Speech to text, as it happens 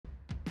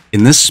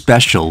In this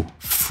special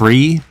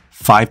free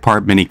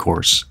 5-part mini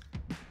course,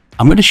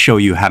 I'm going to show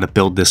you how to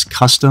build this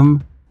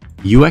custom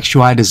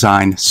UX/UI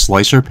design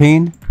slicer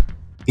pane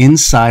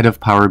inside of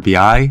Power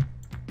BI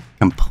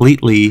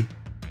completely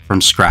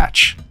from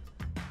scratch.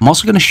 I'm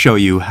also going to show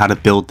you how to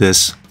build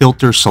this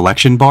filter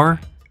selection bar,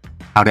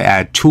 how to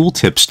add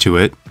tooltips to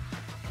it,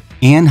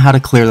 and how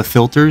to clear the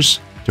filters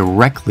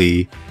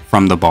directly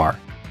from the bar.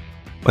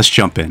 Let's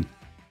jump in.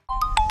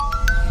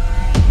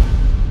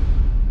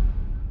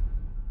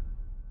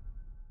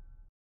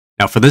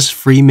 Now for this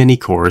free mini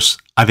course,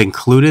 I've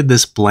included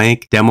this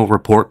blank demo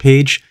report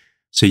page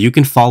so you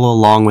can follow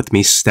along with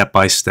me step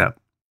by step.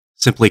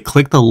 Simply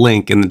click the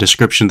link in the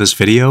description of this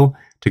video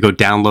to go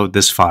download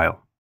this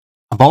file.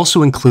 I've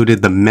also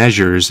included the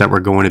measures that we're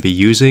going to be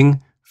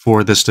using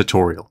for this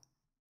tutorial.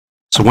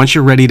 So once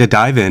you're ready to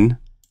dive in,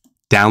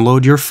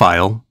 download your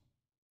file,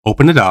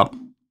 open it up,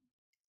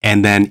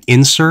 and then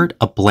insert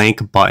a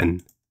blank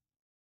button.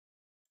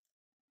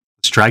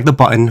 Let's drag the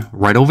button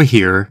right over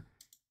here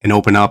and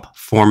open up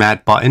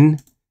Format Button,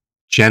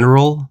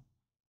 General,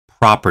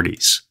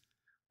 Properties.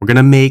 We're going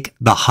to make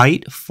the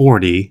height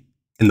 40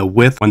 and the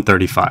width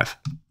 135.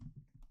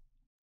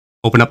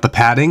 Open up the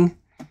padding,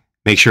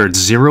 make sure it's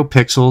 0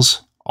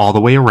 pixels all the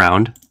way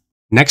around.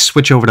 Next,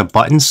 switch over to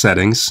Button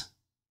Settings,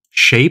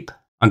 Shape.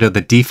 Under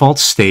the default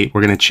state,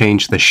 we're going to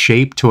change the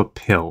shape to a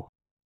pill.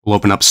 We'll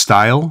open up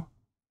Style.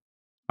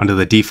 Under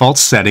the default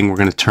setting, we're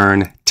going to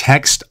turn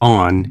Text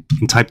on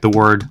and type the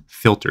word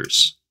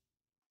Filters.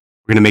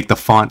 We're going to make the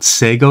font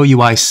Sago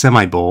UI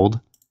semi-bold,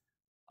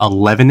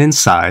 11 in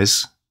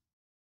size.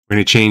 We're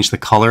going to change the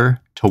color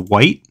to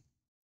white.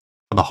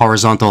 For the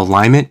horizontal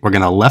alignment, we're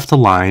going to left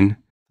align.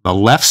 The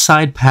left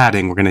side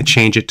padding, we're going to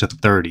change it to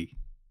 30.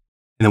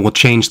 And then we'll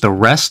change the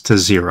rest to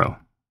 0.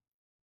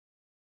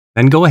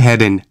 Then go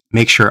ahead and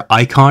make sure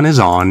icon is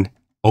on,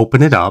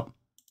 open it up,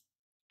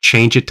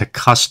 change it to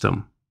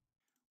custom.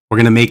 We're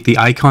going to make the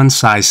icon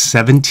size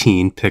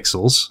 17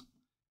 pixels.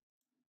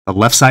 The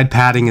left side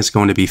padding is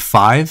going to be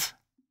 5.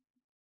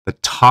 The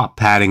top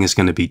padding is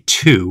going to be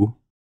 2.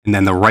 And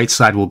then the right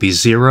side will be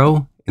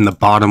 0 and the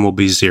bottom will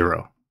be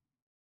 0.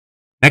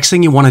 Next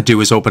thing you want to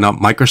do is open up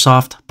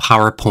Microsoft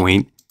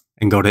PowerPoint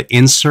and go to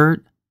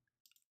Insert,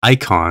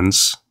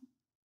 Icons,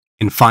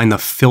 and find the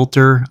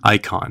filter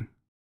icon.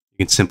 You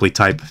can simply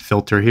type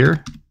filter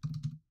here.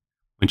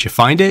 Once you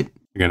find it,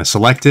 you're going to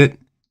select it,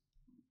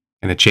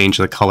 going to change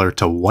the color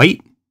to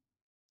white,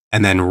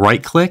 and then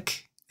right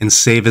click and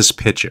save as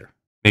picture.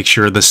 Make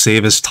sure the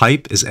save as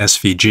type is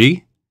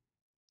SVG.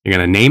 You're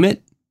going to name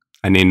it.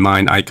 I named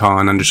mine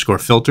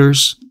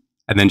icon_filters,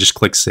 and then just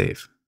click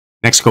save.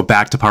 Next, go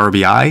back to Power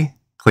BI,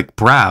 click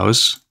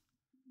browse,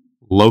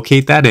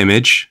 locate that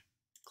image,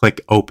 click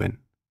open.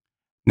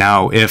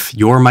 Now, if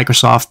your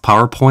Microsoft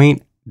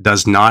PowerPoint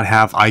does not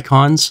have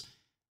icons,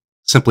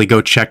 simply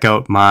go check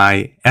out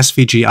my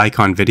SVG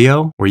icon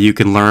video where you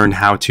can learn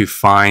how to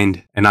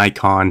find an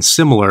icon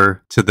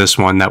similar to this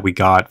one that we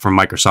got from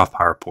Microsoft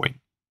PowerPoint.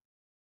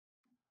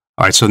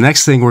 All right, so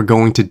next thing we're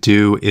going to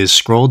do is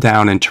scroll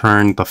down and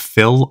turn the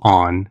fill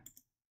on,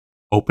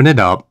 open it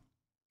up,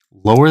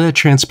 lower the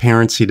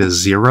transparency to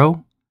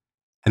 0,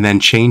 and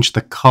then change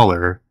the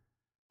color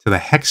to the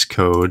hex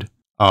code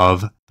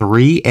of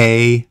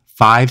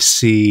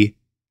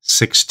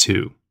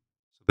 3A5C62.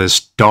 This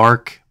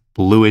dark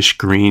bluish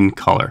green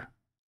color.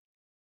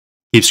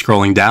 Keep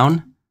scrolling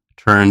down,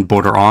 turn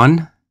border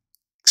on,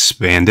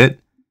 expand it,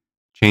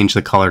 change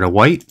the color to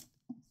white,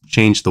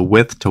 change the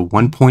width to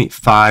 1.5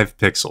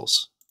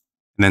 pixels.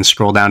 And then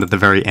scroll down to the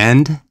very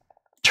end,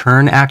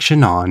 turn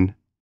action on,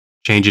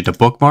 change it to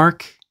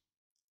bookmark,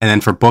 and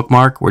then for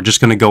bookmark, we're just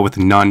going to go with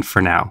none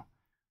for now.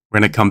 We're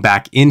going to come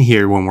back in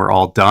here when we're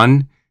all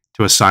done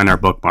to assign our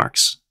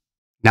bookmarks.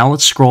 Now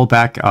let's scroll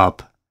back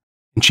up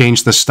and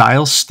change the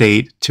style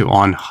state to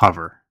on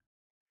hover.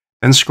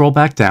 Then scroll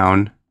back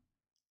down.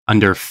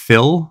 Under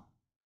fill,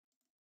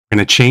 we're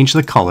going to change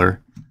the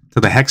color to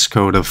the hex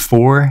code of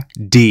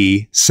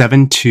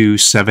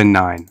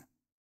 4D7279. And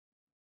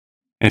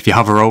if you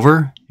hover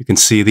over, you can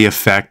see the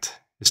effect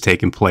is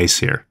taking place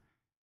here.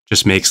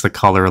 Just makes the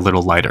color a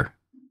little lighter.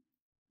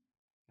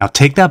 Now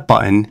take that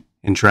button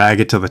and drag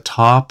it to the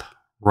top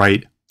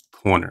right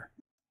corner.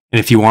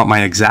 And if you want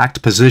my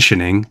exact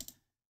positioning,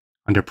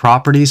 under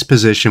Properties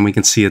Position, we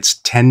can see it's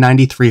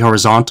 1093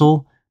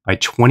 horizontal by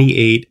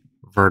 28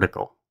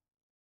 vertical,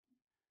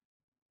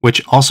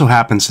 which also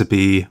happens to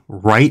be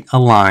right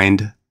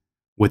aligned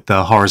with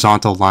the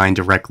horizontal line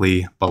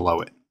directly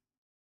below it.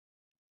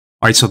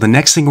 All right, so the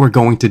next thing we're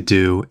going to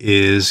do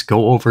is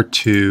go over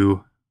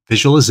to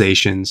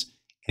Visualizations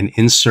and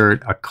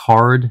insert a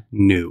card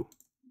new.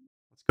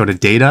 Let's go to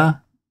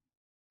Data,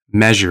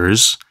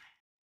 Measures,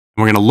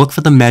 and we're going to look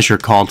for the measure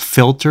called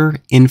Filter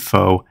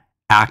Info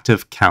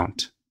Active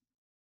Count.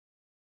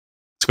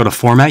 Let's go to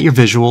Format Your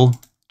Visual,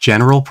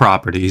 General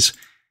Properties.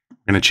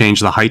 We're going to change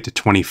the height to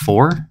 24.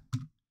 We're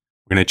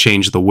going to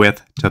change the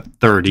width to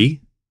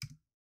 30.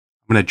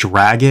 I'm going to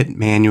drag it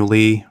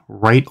manually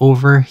right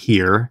over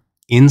here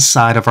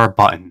inside of our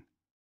button.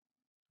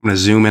 I'm going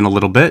to zoom in a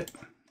little bit.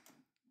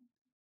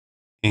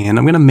 And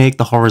I'm going to make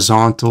the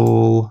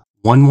horizontal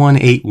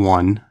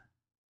 1181.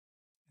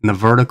 And the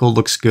vertical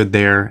looks good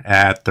there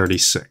at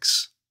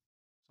 36.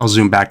 I'll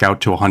zoom back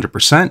out to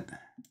 100%.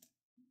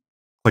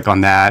 Click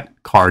on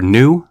that, card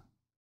new.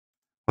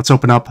 Let's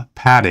open up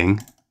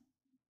padding.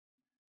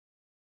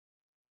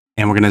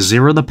 And we're going to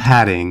zero the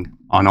padding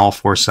on all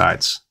four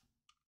sides.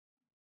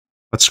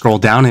 Let's scroll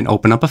down and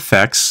open up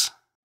effects.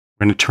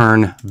 We're going to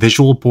turn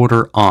visual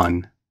border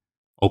on.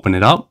 Open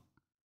it up.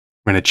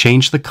 We're going to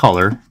change the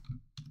color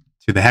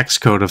to the hex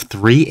code of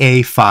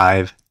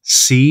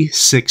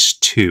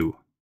 3A5C62.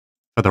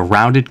 For the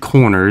rounded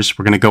corners,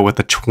 we're going to go with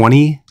a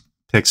 20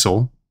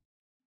 pixel,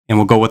 and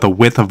we'll go with a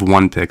width of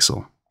 1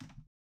 pixel.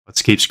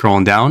 Let's keep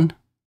scrolling down.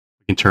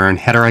 We can turn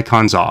header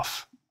icons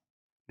off.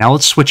 Now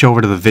let's switch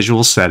over to the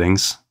visual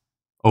settings.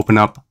 Open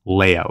up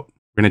layout.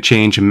 We're going to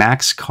change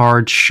max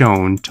card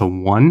shown to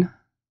 1.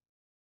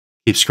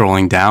 Keep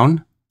scrolling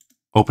down.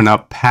 Open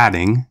up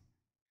padding.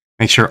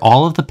 Make sure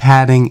all of the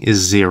padding is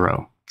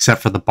 0,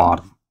 except for the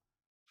bottom.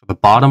 For the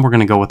bottom, we're going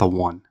to go with a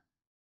 1.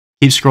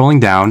 Keep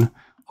scrolling down.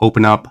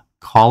 Open up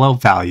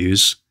callout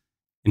values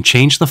and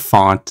change the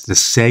font to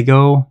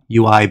Sego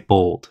UI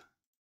Bold.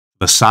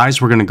 The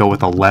size, we're going to go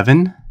with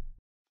 11.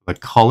 The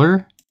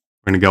color,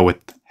 we're going to go with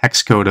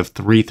hex code of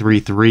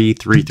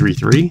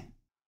 333333.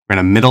 We're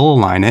going to middle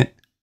align it.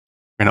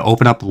 We're going to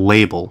open up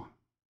label.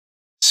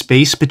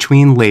 Space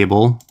between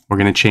label, we're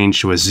going to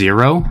change to a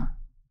 0. And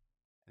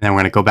then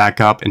we're going to go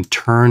back up and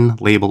turn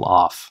label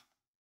off.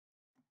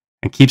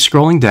 And keep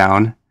scrolling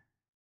down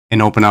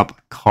and open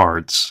up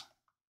cards.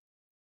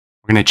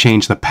 We're going to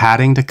change the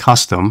padding to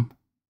custom.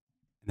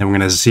 And then we're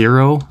going to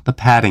zero the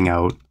padding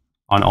out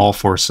on all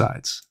four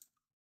sides.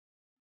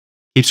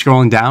 Keep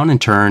scrolling down and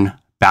turn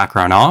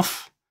background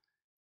off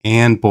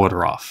and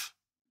border off.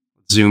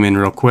 Zoom in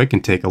real quick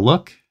and take a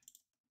look.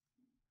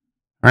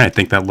 All right, I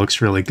think that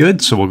looks really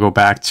good, so we'll go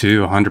back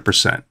to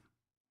 100%.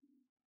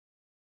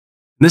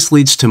 This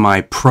leads to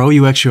my Pro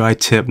UX UI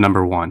tip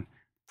number 1,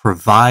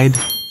 provide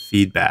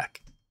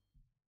feedback.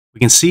 We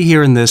can see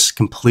here in this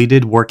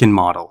completed working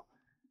model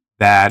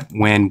that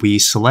when we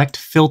select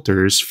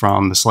filters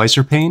from the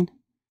slicer pane,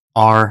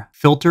 our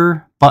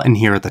filter button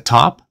here at the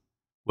top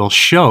will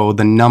show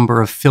the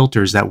number of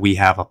filters that we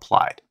have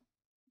applied.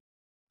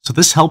 So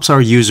this helps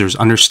our users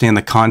understand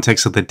the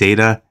context of the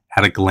data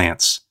at a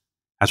glance,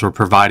 as we're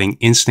providing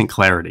instant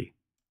clarity.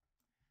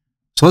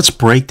 So let's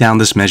break down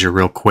this measure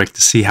real quick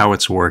to see how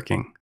it's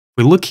working. If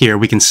we look here,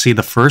 we can see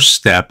the first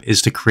step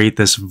is to create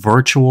this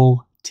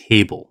virtual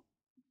table.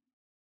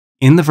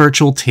 In the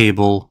virtual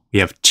table, we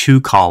have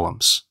 2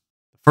 columns.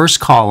 The first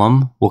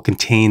column will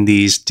contain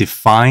these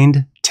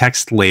defined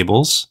text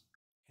labels,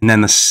 and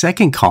then the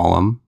second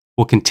column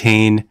will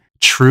contain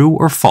true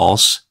or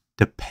false,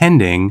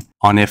 depending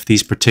on if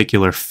these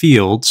particular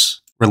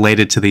fields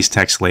related to these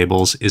text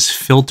labels is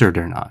filtered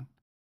or not.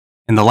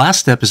 And the last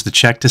step is to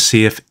check to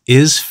see if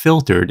is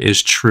filtered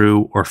is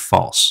true or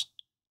false.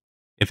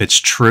 If it's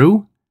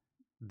true,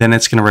 then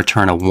it's going to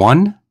return a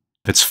 1.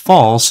 If it's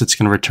false, it's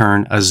going to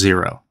return a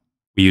 0.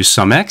 We use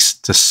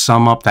SUMX to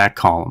sum up that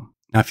column.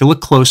 Now, if you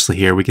look closely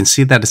here, we can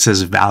see that it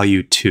says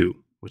value 2,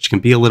 which can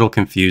be a little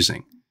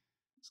confusing.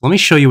 So let me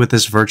show you what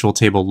this virtual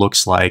table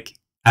looks like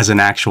as an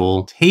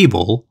actual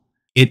table.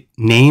 It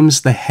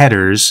names the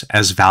headers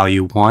as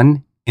value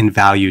 1 and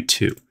value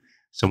 2.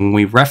 So when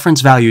we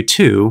reference value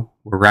 2,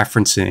 we're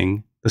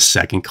referencing the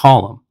second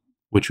column,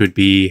 which would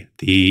be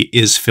the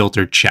is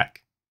filtered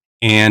check.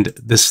 And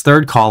this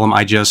third column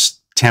I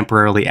just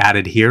temporarily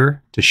added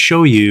here to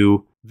show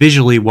you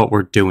visually what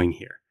we're doing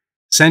here.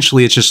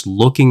 Essentially, it's just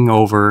looking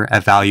over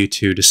at value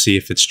 2 to see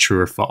if it's true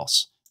or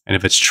false. And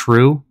if it's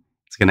true,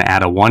 it's going to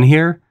add a 1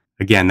 here.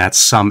 Again, that's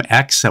sum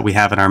x that we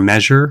have in our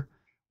measure.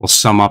 We'll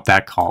sum up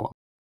that column.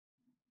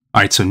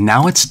 All right, so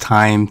now it's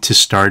time to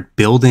start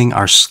building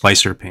our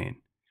slicer pane,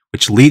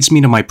 which leads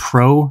me to my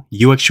Pro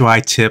UX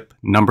UI tip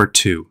number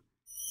 2.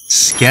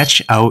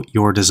 Sketch out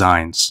your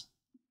designs.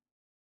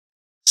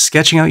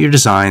 Sketching out your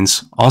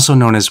designs, also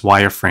known as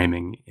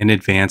wireframing in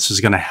advance,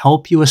 is going to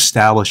help you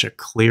establish a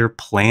clear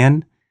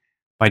plan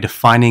by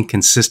defining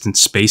consistent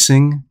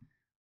spacing,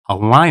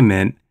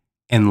 alignment,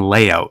 and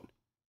layout,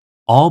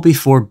 all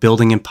before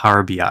building in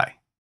Power BI.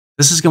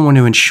 This is going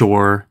to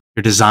ensure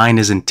your design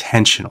is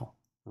intentional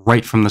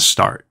right from the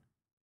start.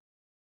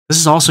 This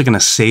is also going to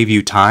save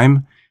you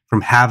time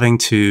from having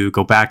to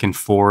go back and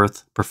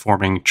forth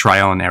performing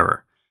trial and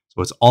error.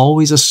 So it's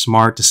always a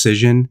smart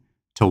decision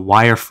to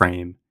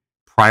wireframe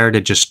prior to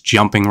just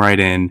jumping right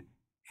in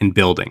and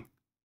building.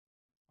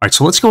 All right,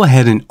 so let's go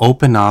ahead and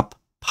open up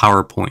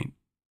PowerPoint.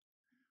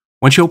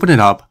 Once you open it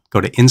up, go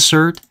to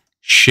Insert,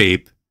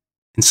 Shape,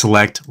 and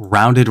select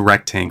Rounded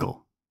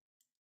Rectangle.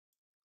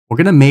 We're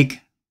going to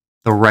make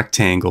the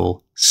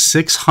rectangle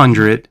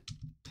 600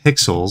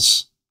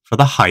 pixels for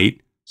the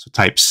height, so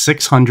type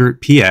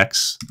 600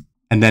 px,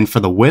 and then for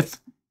the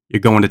width, you're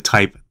going to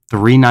type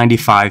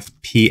 395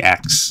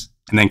 px,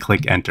 and then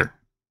click Enter.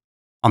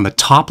 On the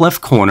top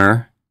left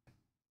corner,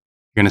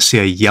 you're going to see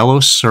a yellow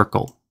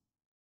circle.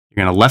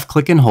 You're going to left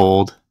click and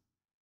hold,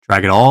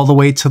 Drag it all the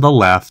way to the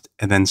left,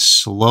 and then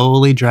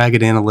slowly drag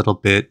it in a little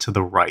bit to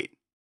the right.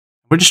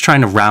 We're just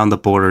trying to round the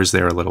borders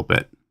there a little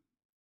bit.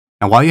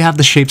 Now, while you have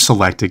the shape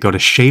selected, go to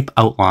Shape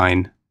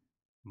Outline,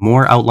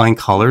 More Outline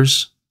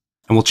Colors,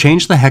 and we'll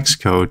change the hex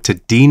code to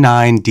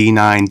D9,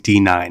 D9,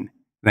 D9, and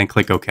then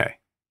click OK.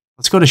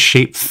 Let's go to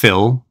Shape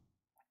Fill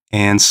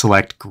and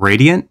select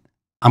Gradient.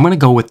 I'm going to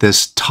go with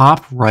this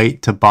top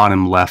right to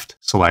bottom left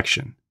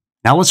selection.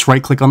 Now let's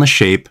right click on the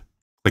shape,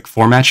 click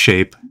Format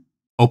Shape,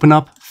 open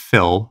up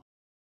Fill,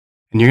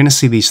 and you're going to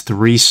see these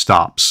 3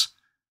 stops.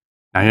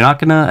 Now you're not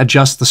going to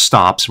adjust the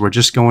stops, we're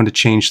just going to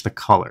change the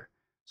color.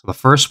 So the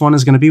first one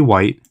is going to be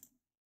white,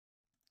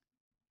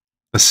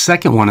 the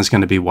second one is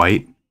going to be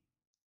white,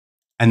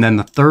 and then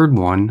the third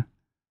one,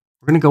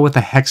 we're going to go with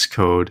a hex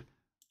code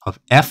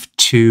of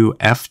F2,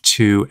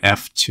 F2,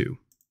 F2.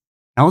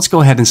 Now let's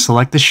go ahead and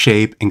select the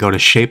shape and go to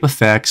Shape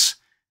Effects,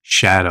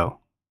 Shadow.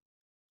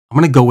 I'm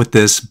going to go with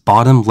this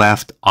bottom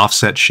left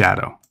offset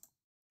shadow.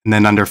 And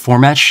then under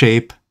Format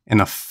Shape and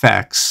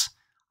Effects,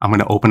 I'm going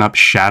to open up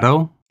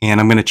Shadow, and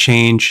I'm going to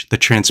change the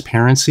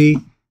transparency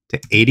to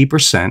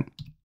 80%. I'm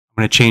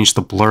going to change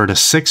the blur to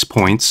 6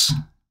 points,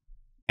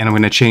 and I'm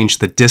going to change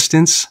the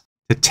distance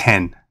to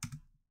 10.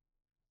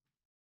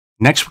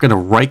 Next, we're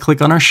going to right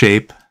click on our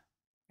shape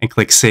and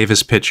click Save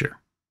as Picture.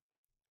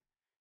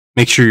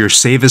 Make sure your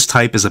save as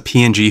type is a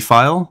PNG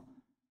file.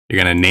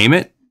 You're going to name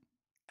it,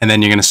 and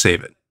then you're going to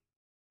save it.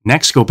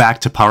 Next, go back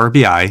to Power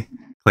BI,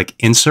 click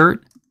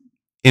Insert,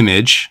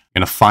 Image. You're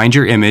going to find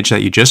your image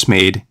that you just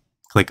made,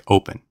 click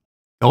Open.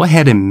 Go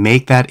ahead and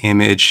make that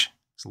image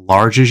as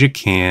large as you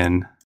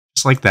can,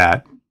 just like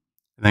that.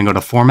 And then go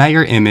to Format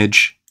Your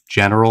Image,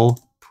 General,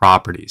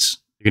 Properties.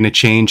 You're going to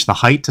change the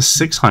height to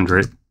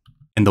 600,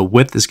 and the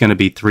width is going to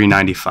be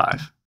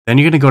 395. Then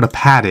you're going to go to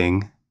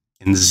Padding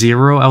and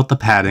zero out the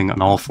padding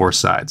on all 4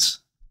 sides.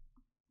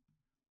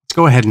 Let's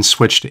go ahead and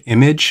switch to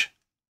Image,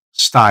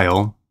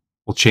 Style.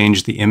 We'll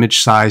change the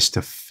image size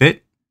to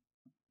fit.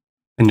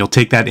 And you'll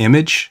take that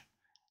image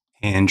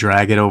and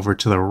drag it over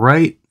to the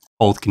right.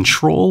 Hold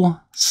Control,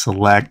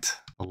 select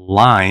a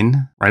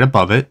line right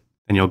above it,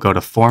 and you'll go to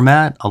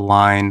Format,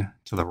 Align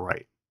to the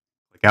right.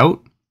 Click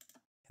out.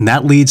 And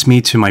that leads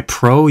me to my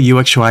Pro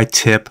UX UI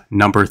tip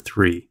number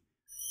 3.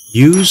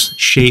 Use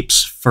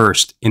shapes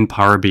first in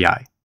Power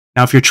BI.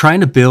 Now, if you're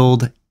trying to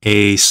build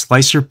a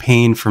slicer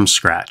pane from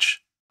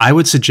scratch, I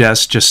would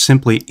suggest just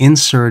simply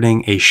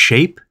inserting a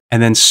shape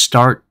and then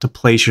start to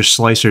place your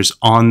slicers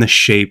on the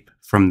shape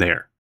from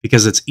there,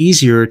 because it's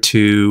easier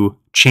to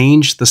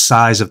change the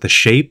size of the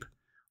shape,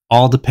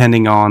 all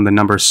depending on the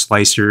number of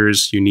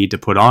slicers you need to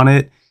put on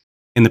it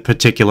in the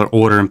particular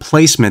order and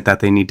placement that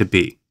they need to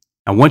be.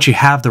 Now, once you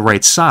have the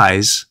right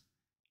size,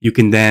 you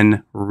can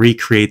then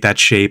recreate that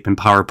shape in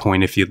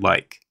PowerPoint if you'd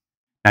like.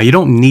 Now, you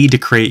don't need to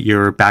create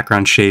your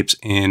background shapes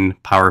in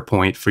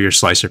PowerPoint for your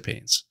slicer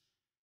panes.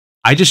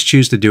 I just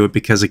choose to do it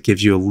because it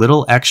gives you a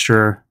little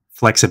extra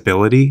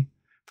flexibility.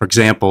 For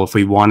example, if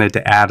we wanted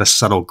to add a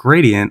subtle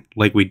gradient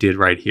like we did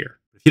right here.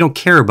 If you don't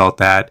care about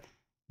that,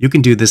 you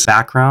can do this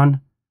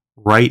background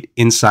right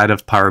inside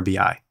of Power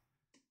BI.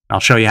 I'll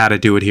show you how to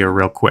do it here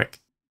real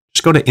quick.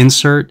 Just go to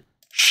Insert,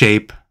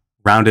 Shape,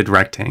 Rounded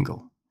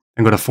Rectangle,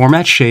 and go to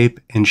Format Shape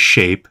and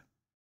Shape.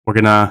 We're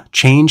going to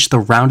change the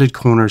rounded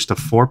corners to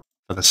 4.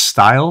 For the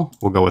style,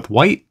 we'll go with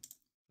white.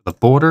 For the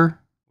border,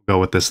 we'll go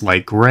with this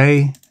light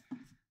gray.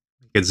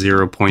 Get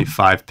 0.5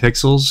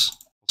 pixels.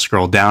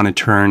 Scroll down and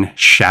turn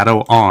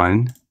shadow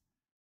on.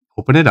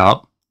 Open it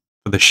up.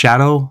 For the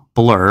shadow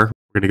blur,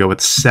 we're going to go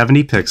with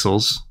 70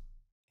 pixels.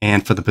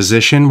 And for the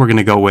position, we're going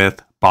to go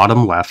with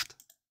bottom left.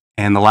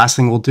 And the last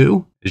thing we'll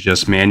do is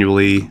just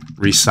manually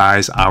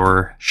resize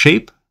our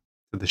shape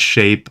to the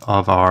shape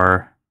of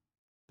our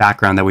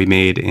background that we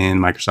made in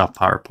Microsoft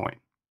PowerPoint.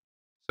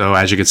 So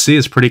as you can see,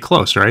 it's pretty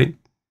close, right?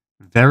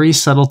 Very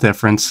subtle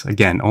difference.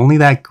 Again, only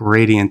that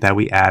gradient that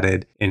we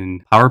added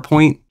in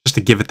PowerPoint just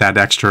to give it that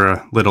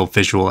extra little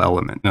visual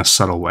element in a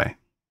subtle way.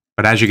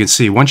 But as you can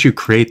see, once you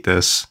create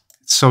this,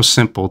 it's so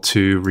simple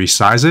to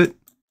resize it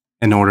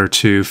in order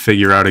to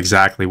figure out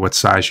exactly what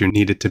size you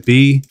need it to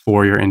be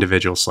for your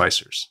individual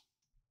slicers.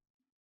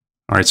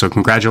 All right, so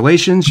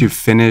congratulations, you've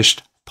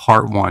finished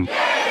part 1.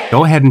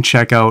 Go ahead and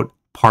check out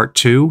part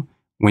 2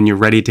 when you're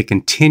ready to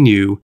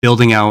continue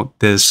building out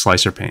this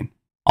slicer pane.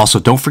 Also,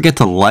 don't forget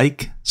to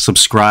like,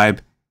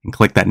 subscribe, and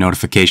click that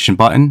notification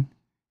button.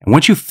 And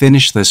once you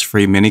finish this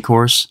free mini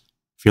course,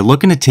 if you're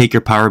looking to take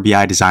your Power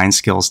BI design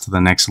skills to the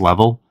next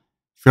level,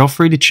 feel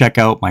free to check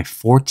out my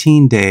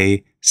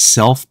 14-day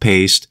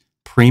self-paced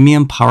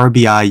premium Power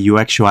BI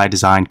UX UI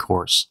design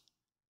course.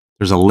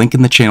 There's a link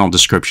in the channel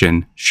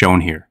description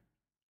shown here.